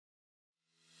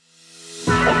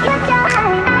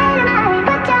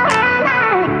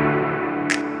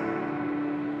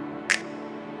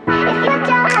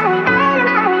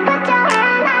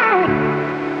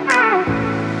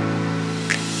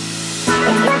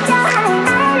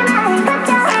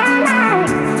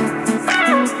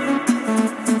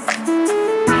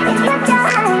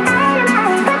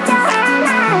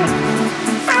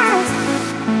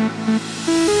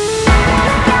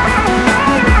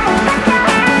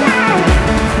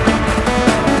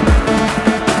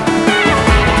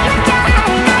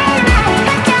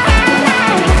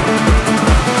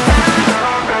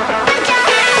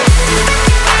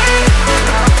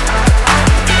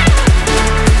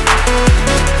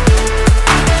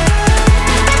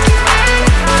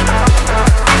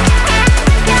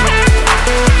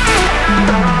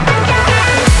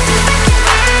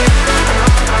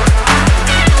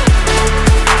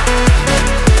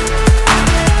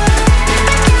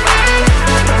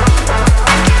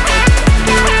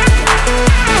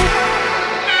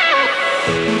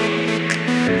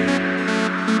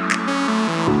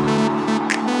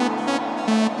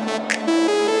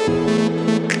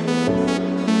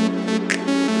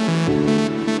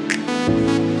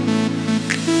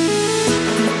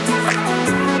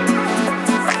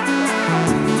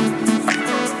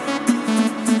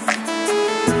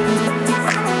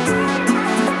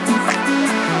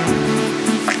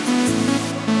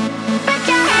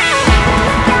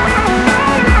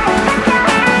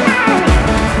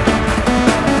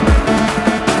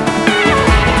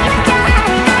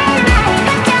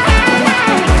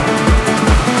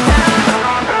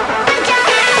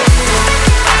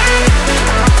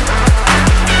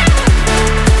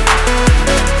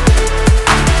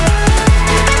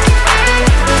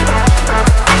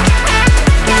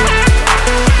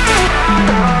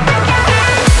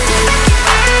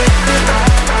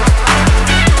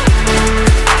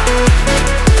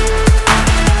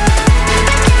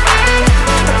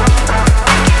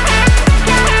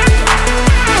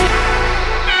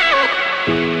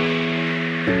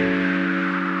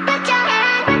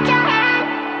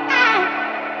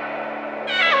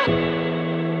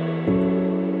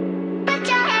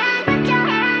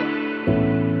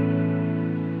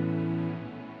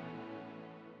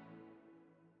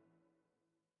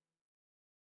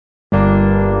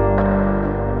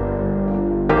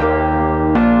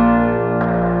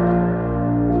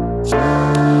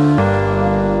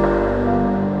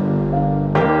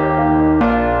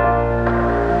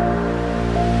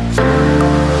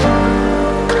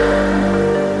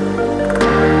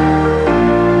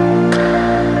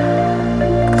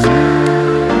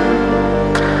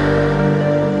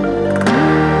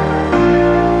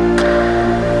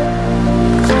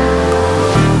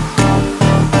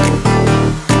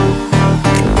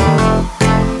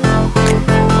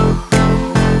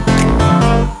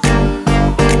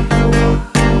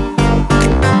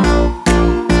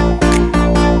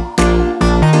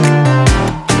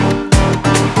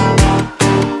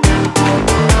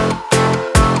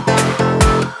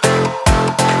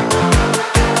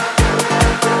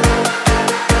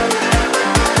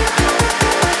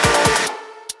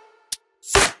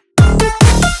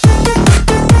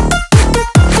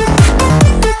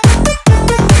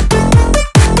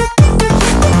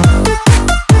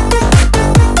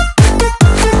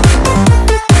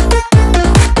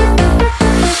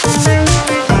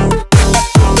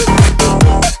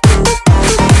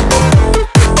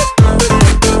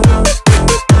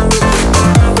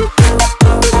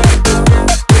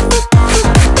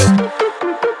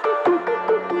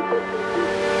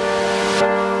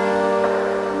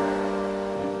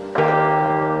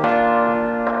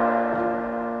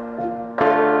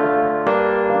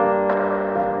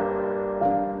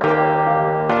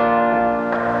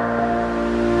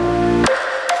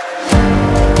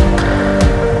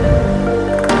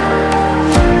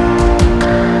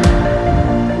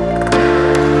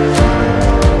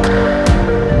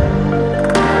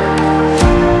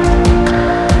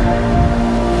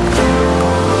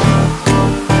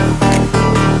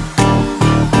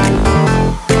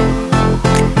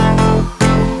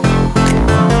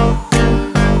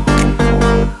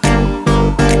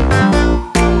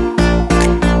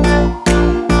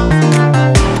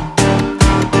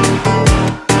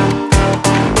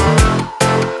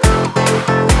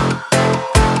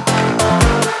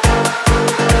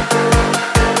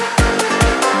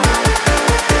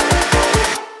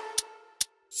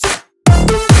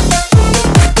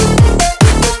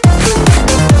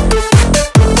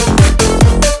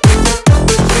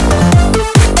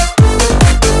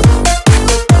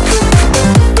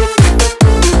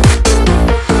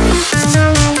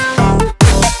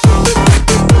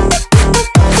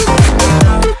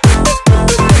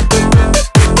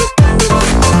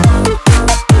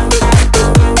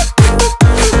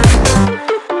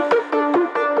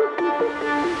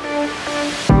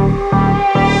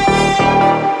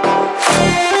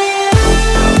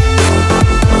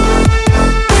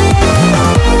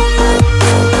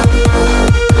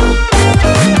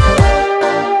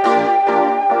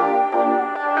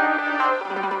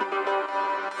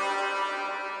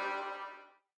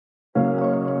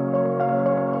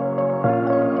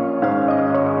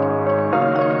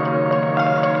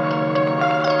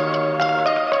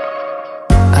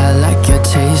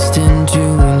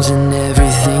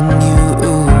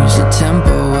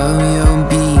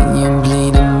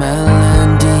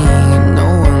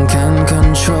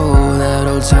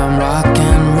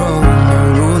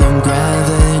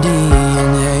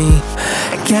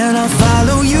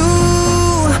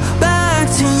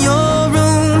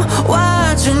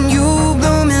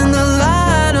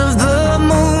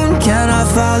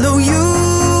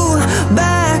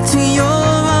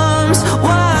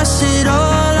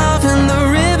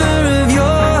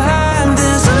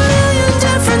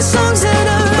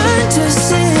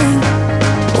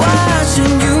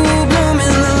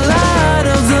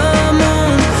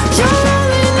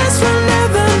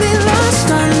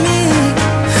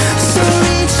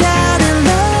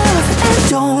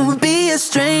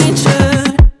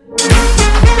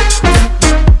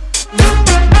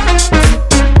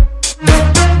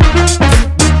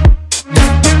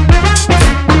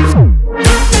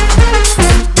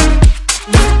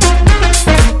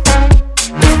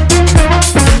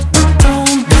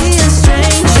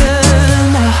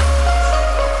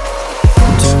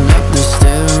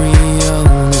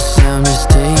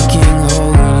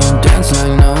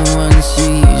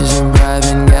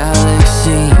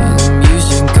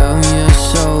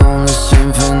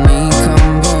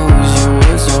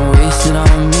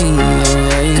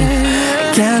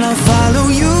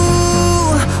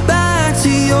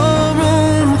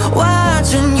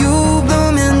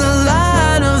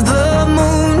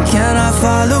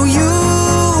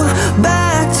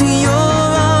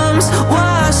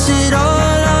wash it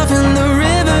all off in the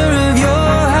river of your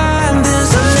heart.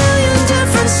 There's a million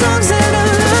different songs that I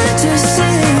learned to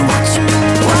sing, watching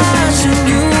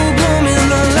you bloom in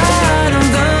the light of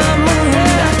the moon.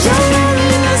 Your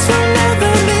loneliness will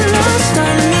never be lost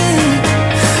on me,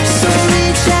 so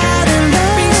reach out and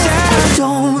love,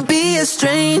 don't be a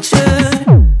stranger.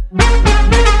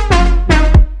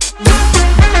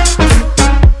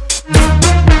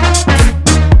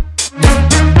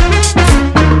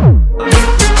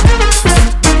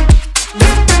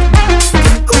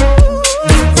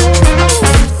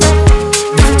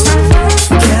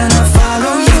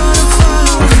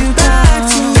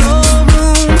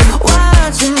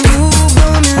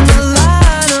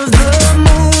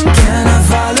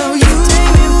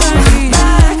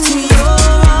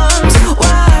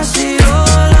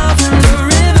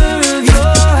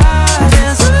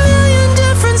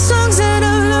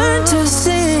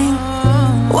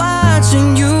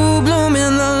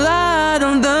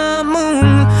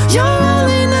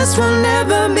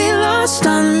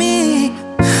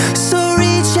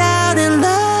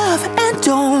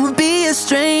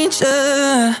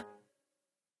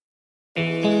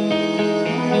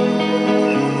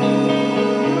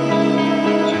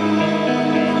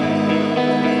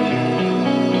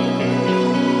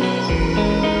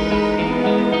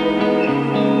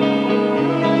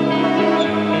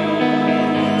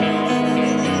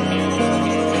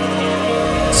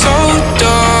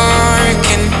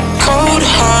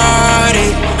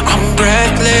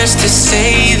 To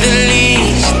say the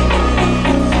least,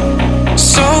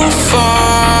 so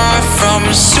far from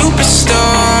a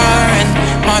superstar, and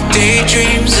my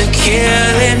daydreams are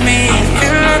killing me.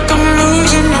 Feel like I'm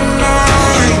losing my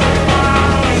mind.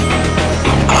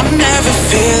 I'm never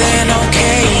feeling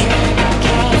okay.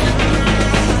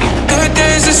 Good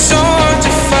days are so hard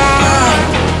to find.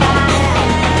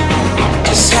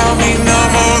 Just help me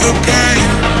numb all the pain.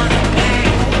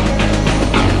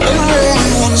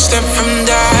 One step from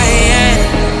dying,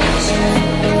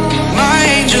 my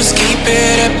angels keep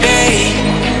it at bay.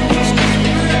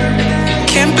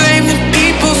 Can't blame the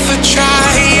people for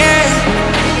trying.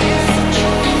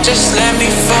 Just let me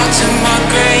fall to my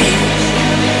grave.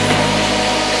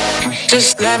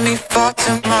 Just let me fall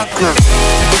to my grave.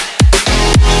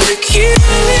 To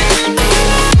kill it.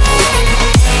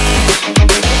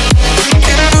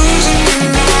 Can I lose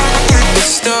another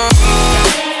star?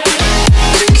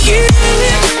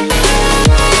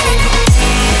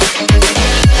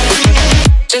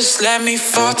 Just let me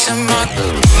fall to my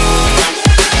grave.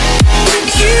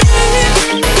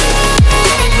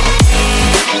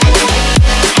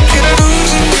 Can I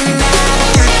lose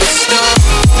another star?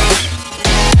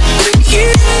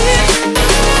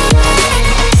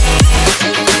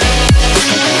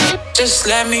 Just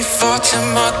let me fall to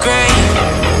my grave.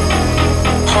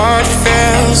 Heart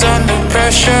fails under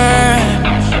pressure.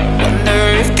 Wonder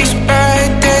if these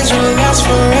bad days will last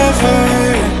forever.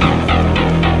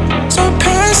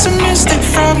 Pessimistic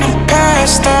from the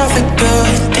past, all the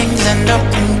good things end up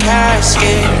in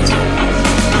caskets.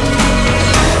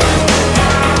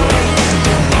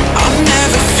 I'm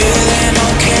never feeling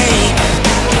okay.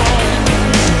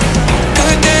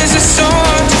 Good days are so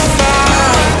hard to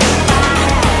find.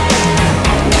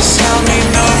 Just help me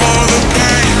numb all the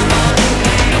pain.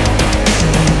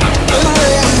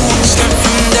 One step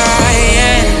from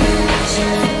dying,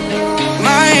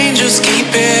 my angels keep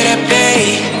it at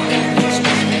bay.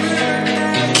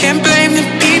 Can't blame the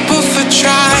people for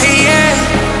trying.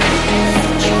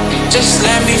 Just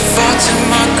let me fall to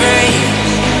my grave.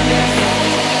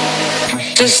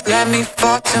 Just let me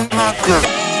fall to my grave.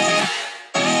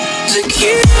 To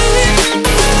kill it.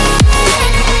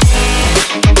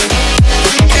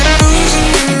 Can I lose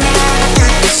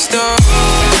another star?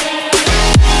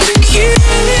 To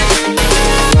kill it.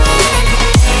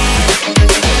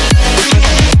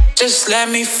 Just let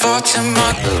me fall to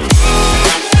my grave.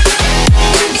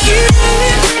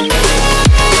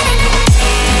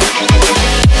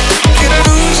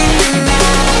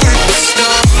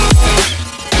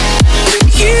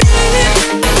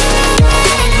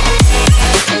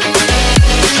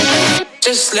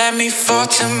 Just let me fall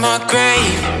to my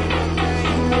grave.